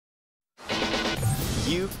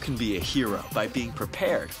You can be a hero by being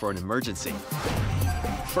prepared for an emergency.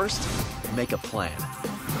 First, make a plan.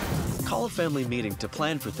 Call a family meeting to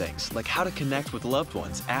plan for things like how to connect with loved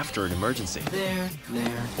ones after an emergency. There.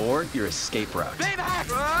 Or your escape route.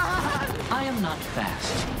 Baymax! I am not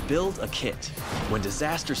fast. Build a kit. When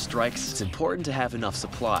disaster strikes, it's important to have enough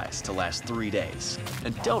supplies to last 3 days.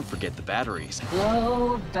 And don't forget the batteries.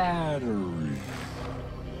 Low battery.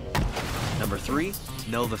 Number 3,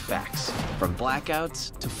 know the facts. From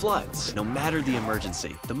blackouts to floods, no matter the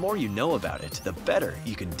emergency, the more you know about it, the better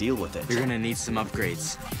you can deal with it. You're gonna need some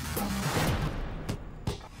upgrades.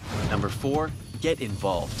 Number 4, get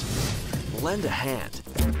involved. Lend a hand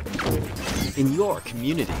in your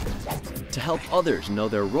community to help others know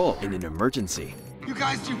their role in an emergency. You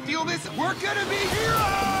guys, do you feel this? We're gonna be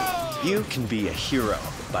heroes! You can be a hero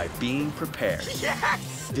by being prepared.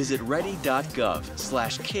 Yes! Visit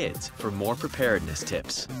ready.gov/kids for more preparedness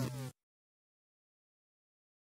tips.